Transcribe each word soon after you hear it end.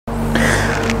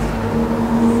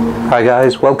Hi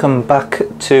guys, welcome back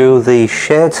to the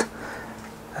shed.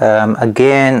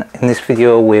 Again, in this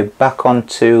video we're back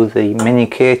onto the mini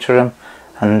Caterham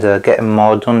and getting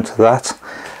more done to that.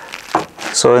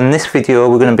 So in this video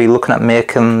we're going to be looking at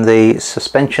making the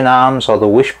suspension arms, or the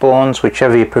wishbones,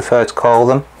 whichever you prefer to call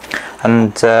them.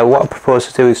 And what I propose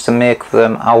to do is to make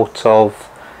them out of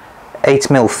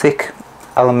 8mm thick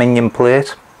aluminium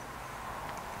plate.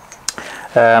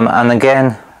 And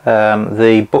again,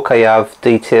 the book I have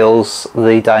details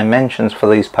the dimensions for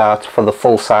these parts for the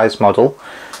full size model,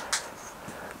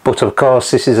 but of course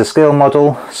this is a scale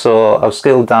model, so I've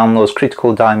scaled down those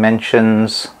critical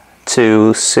dimensions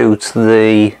to suit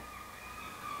the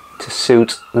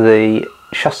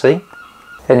chassis.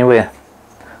 Anyway,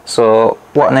 so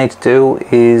what I need to do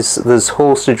is there's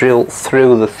holes to drill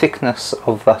through the thickness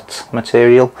of that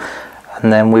material,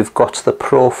 and then we've got the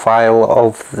profile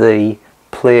of the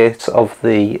plate of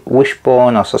the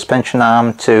wishbone or suspension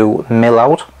arm to mill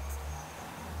out.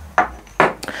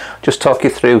 Just talk you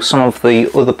through some of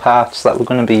the other parts that we're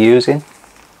going to be using.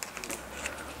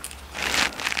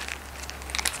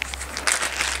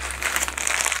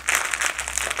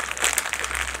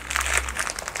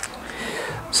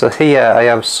 So here I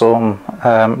have some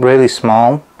really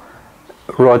small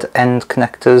rod end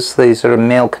connectors. These are a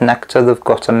male connector, they've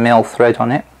got a male thread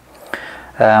on it.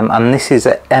 And this is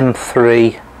an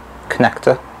M3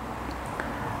 connector,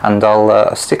 and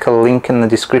I'll stick a link in the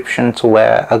description to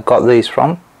where I got these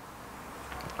from.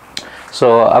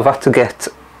 So I've had to get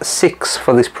 6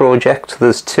 for this project.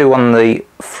 There's 2 on the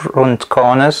front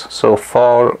corners, so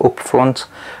 4 up front,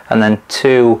 and then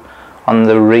 2 on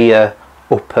the rear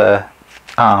upper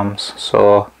arms,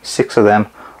 so 6 of them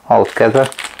altogether.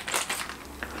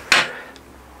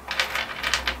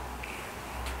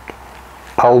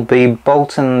 I'll be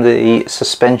bolting the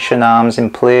suspension arms in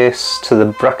place to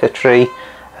the bracketry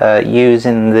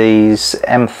using these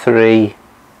M3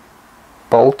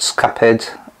 bolts, cap head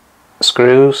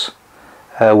screws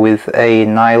with a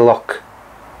nylock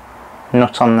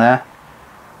nut on there.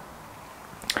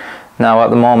 Now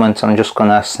at the moment I'm just going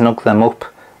to snug them up.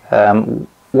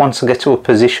 Once I get to a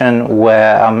position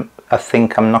where I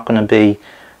think I'm not going to be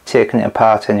taking it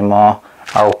apart anymore,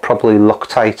 I'll probably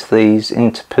Loctite these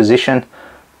into position.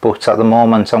 But at the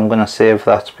moment I'm going to save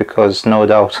that, because no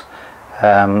doubt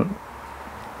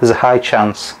there's a high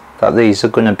chance that these are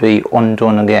going to be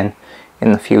undone again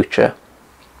in the future.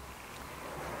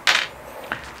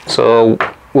 So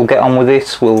we'll get on with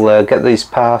it. We'll get these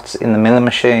parts in the milling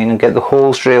machine and get the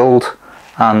holes drilled,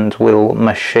 and we'll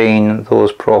machine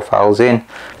those profiles in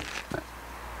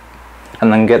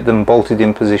and then get them bolted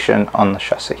in position on the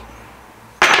chassis.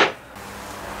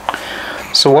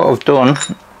 So what I've done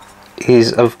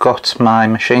is I've got my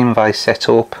machine vise set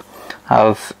up.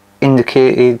 I've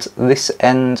indicated this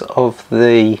end of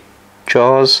the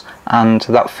jaws and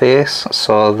that face,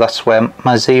 so that's where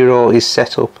my 0 is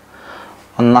set up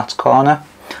on that corner,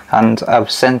 and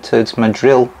I've centered my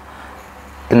drill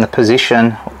in the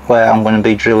position where I'm going to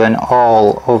be drilling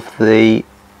all of the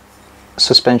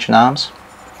suspension arms.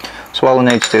 So all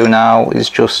I need to do now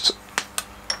is just,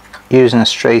 using a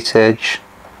straight edge,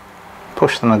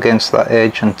 push them against that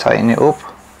edge and tighten it up.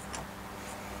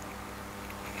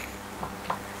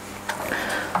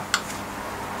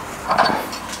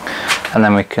 And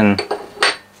then we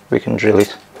can drill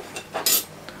it.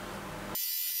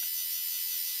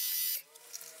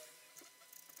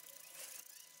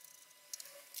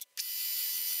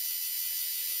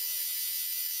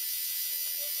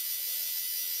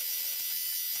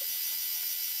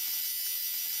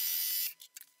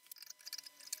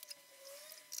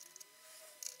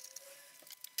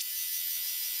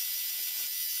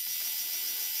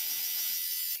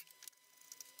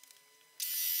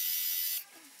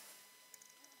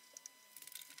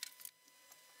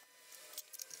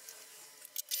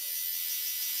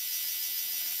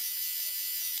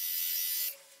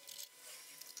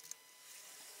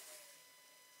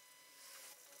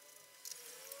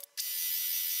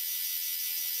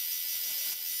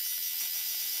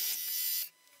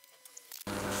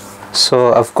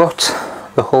 So I've got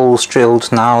the holes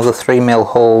drilled now, the 3mm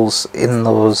holes in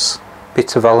those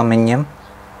bits of aluminium.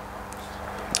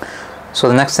 So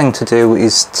the next thing to do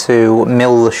is to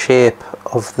mill the shape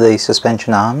of the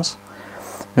suspension arms.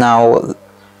 Now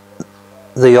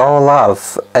they all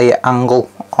have an angle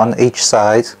on each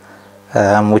side,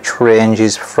 which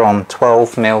ranges from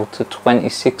 12mm to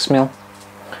 26mm.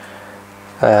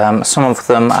 Some of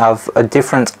them have a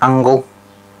different angle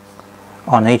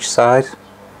on each side.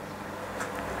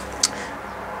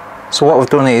 So what I've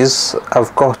done is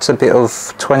I've got a bit of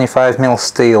 25mm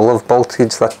steel, I've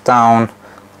bolted that down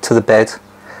to the bed.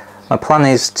 My plan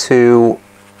is to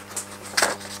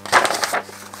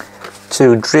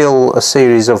drill a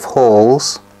series of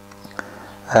holes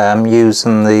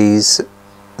using the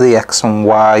X and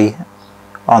Y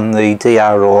on the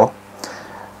DRO,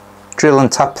 drill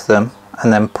and tap them,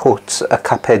 and then put a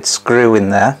cap head screw in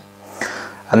there.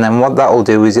 And then what that will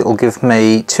do is it will give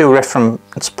me two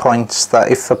reference points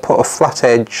that if I put a flat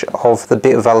edge of the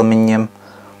bit of aluminium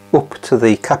up to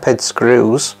the cap head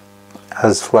screws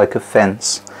as like a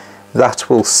fence, that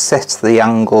will set the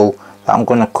angle that I'm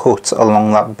going to cut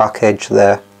along that back edge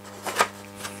there.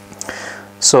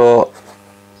 So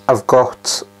I've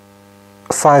got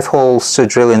 5 holes to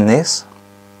drill in this.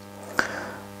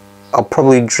 I'll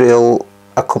probably drill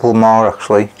a couple more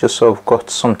actually, just so I've got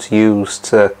some to use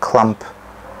to clamp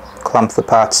the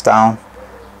parts down,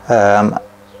 and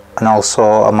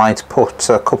also I might put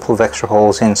a couple of extra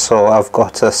holes in so I've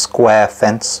got a square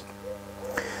fence,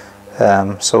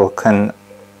 so I can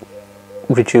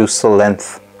reduce the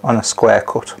length on a square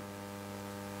cut.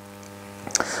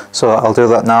 So I'll do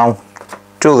that now.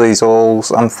 Drill these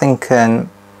holes. I'm thinking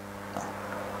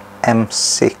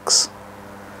M6,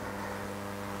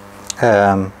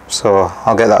 so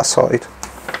I'll get that sorted.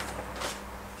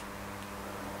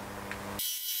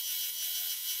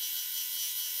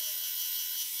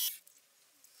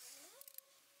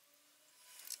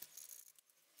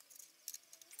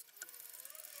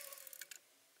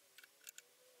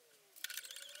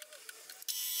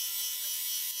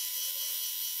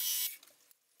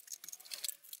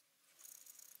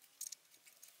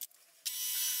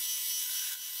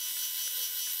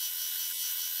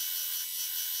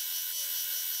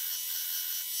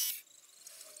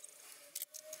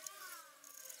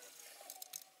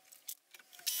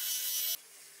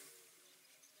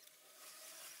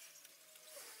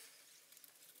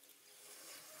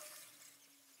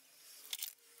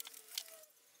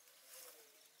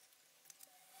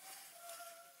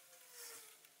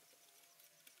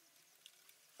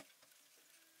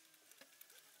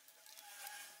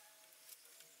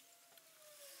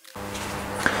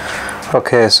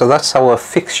 Okay, so that's our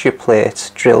fixture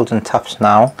plate drilled and tapped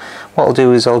now. What I'll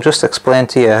do is I'll just explain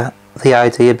to you the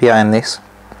idea behind this.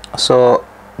 So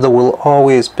there will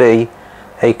always be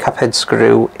a cap head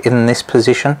screw in this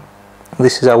position.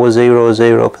 This is our 0,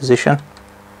 0 position.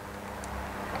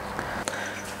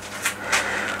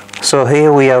 So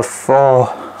here we have 4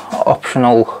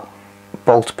 optional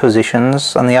bolt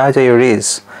positions, and the idea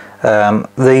is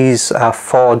these are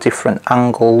 4 different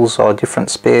angles or different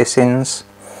spacings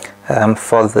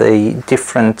for the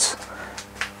different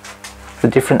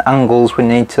angles we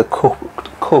need to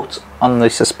cut on the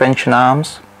suspension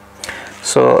arms.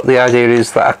 So the idea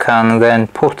is that I can then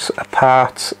put a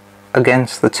part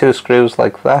against the 2 screws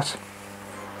like that.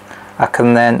 I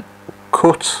can then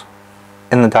cut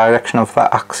in the direction of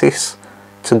that axis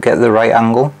to get the right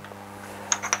angle,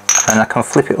 and I can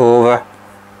flip it over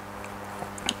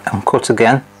and cut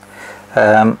again.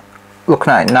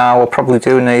 Looking at it now, I probably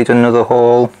do need another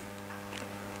hole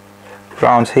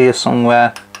around here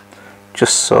somewhere,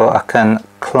 just so I can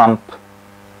clamp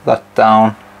that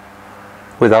down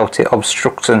without it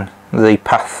obstructing the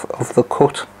path of the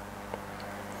cut.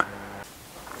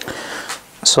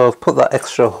 So I've put that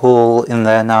extra hole in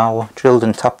there now, drilled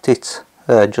and tapped it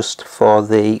just for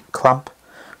the clamp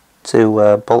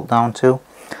to bolt down to.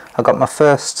 I got my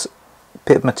first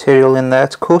bit of material in there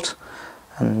to cut,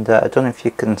 and I don't know if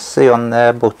you can see on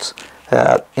there, but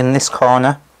in this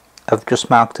corner I've just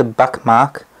marked a back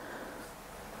mark,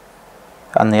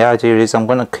 and the idea is I'm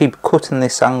going to keep cutting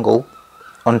this angle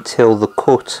until the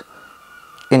cut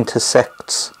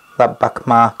intersects that back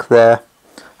mark there,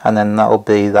 and then that'll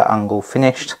be that angle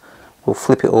finished. We'll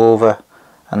flip it over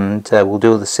and we'll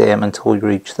do the same until we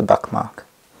reach the back mark.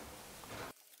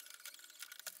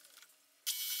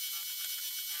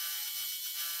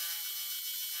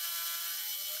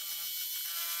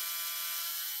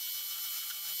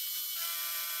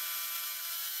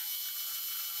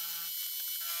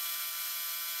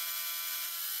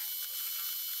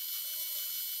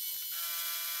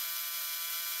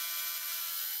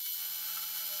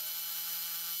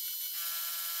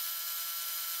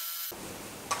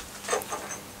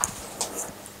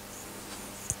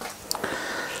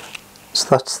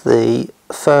 So that's the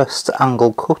first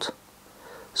angle cut.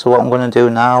 So what I'm going to do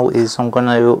now is I'm going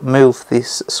to move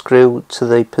this screw to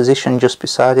the position just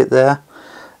beside it there,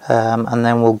 and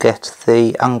then we'll get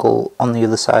the angle on the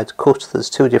other side cut. There's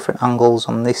 2 different angles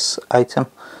on this item,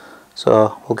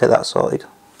 so we'll get that sorted.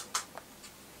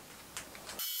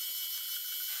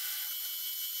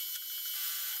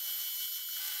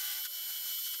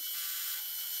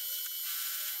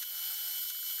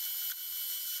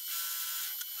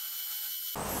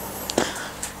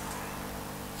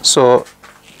 So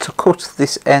to cut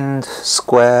this end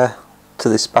square to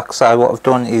this back side, what I've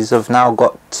done is I've now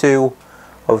got two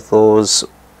of those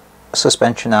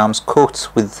suspension arms cut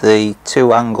with the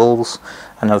two angles,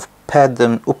 and I've paired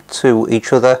them up to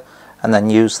each other and then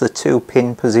used the two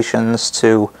pin positions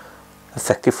to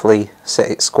effectively set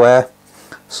it square.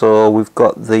 So we've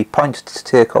got the pointer to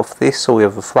take off this, so we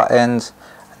have a flat end,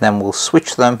 and then we'll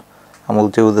switch them and we'll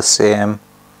do the same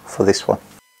for this one.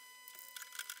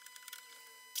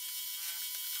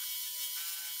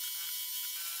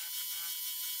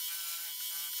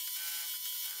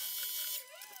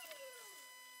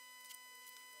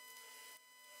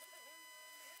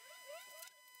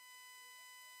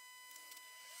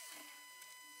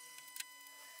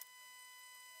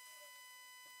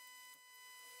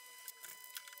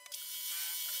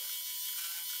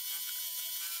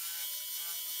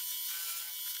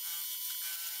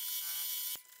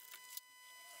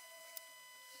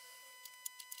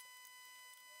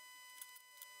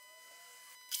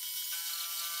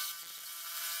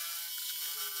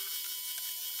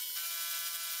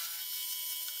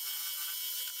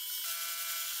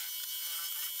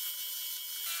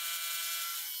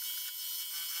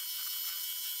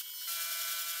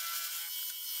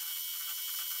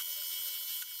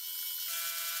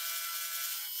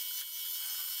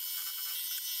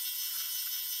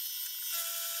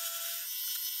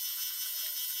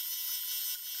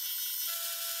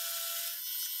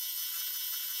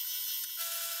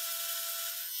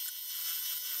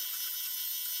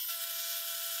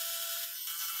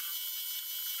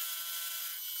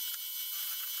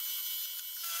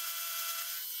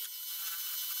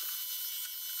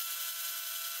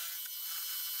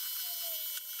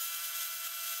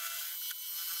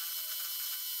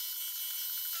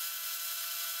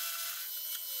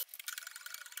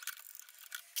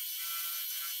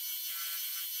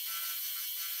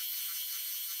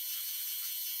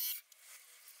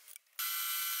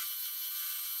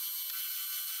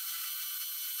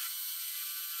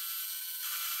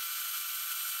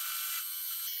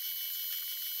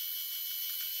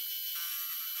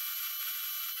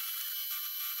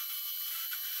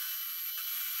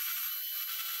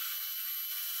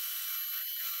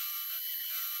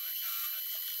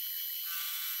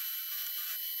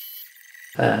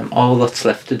 All that's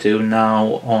left to do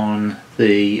now on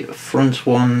the front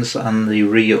ones and the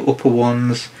rear upper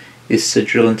ones is to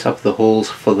drill and tap the holes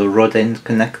for the rod end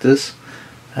connectors.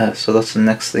 So that's the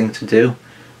next thing to do.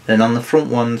 Then on the front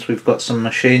ones we've got some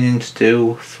machining to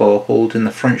do for holding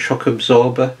the front shock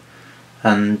absorber,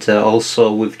 and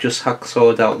also we've just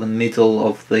hacksawed out the middle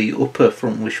of the upper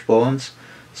front wishbones,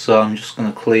 so I'm just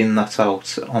going to clean that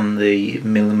out on the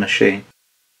milling machine.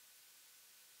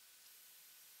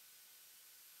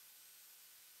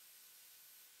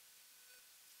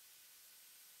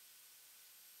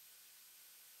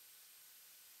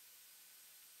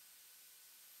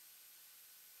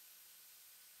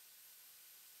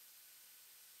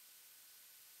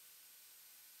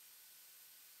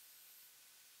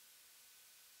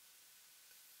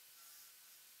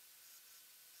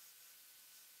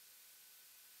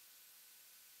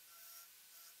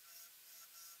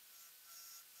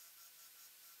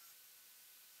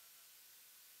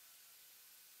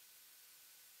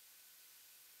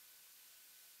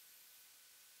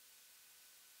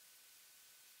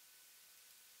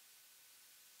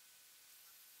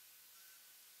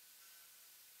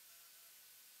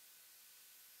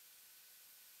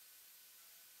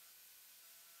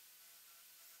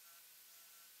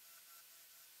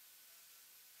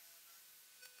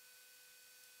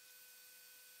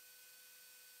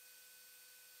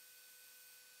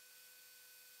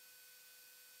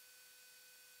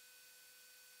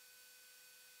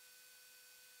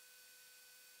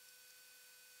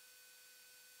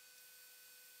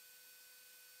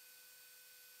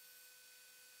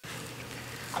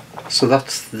 So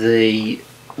that's the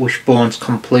wishbones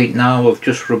complete now. I've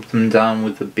just rubbed them down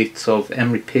with a bit of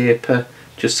emery paper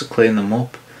just to clean them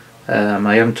up.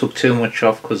 I haven't took too much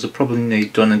off because they'll probably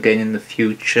need done again in the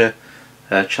future.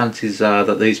 Chances are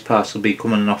that these parts will be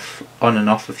coming off on and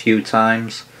off a few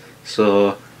times,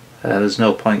 so there's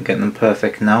no point getting them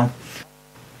perfect now.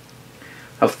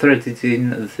 I've threaded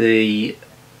in the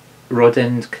rod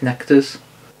end connectors,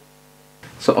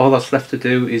 so all that's left to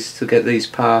do is to get these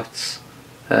parts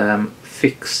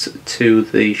fixed to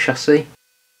the chassis.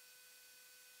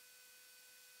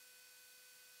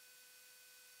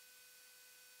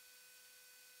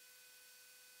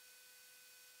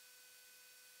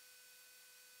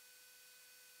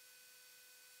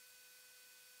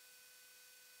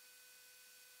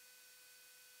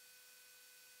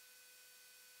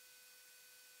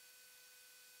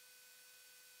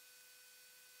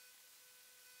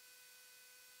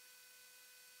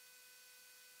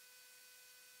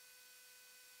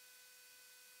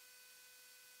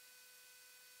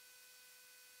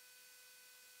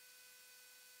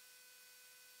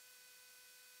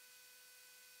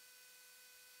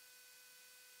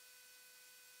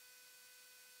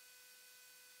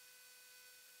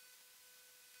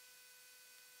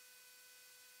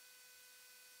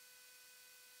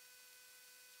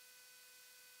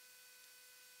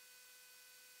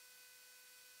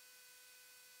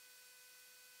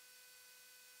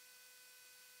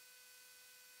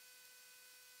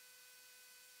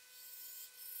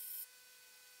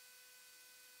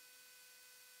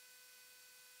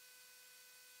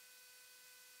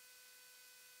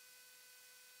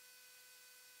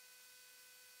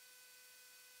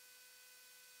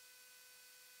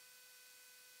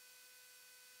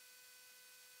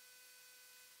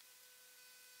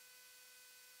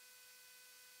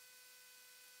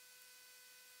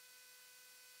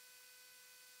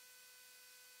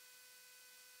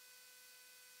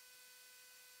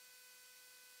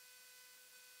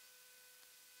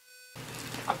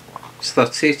 So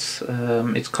that's it,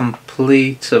 it's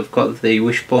complete. I've got the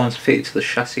wishbones fitted to the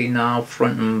chassis now,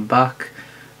 front and back.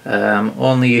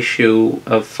 Only issue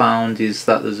I've found is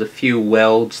that there's a few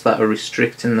welds that are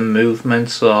restricting the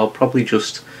movement, so I'll probably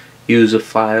just use a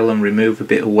file and remove a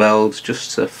bit of welds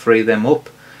just to free them up.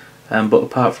 But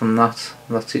apart from that,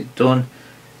 that's it done.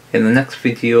 In the next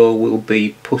video we'll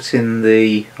be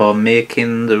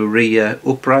making the rear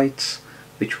uprights,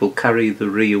 which will carry the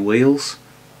rear wheels.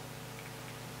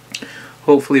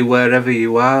 Hopefully wherever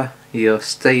you are, you're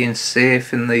staying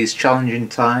safe in these challenging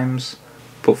times.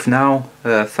 But for now,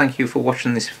 thank you for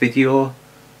watching this video.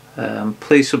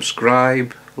 Please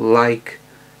subscribe, like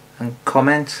and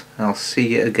comment, and I'll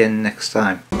see you again next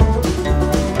time.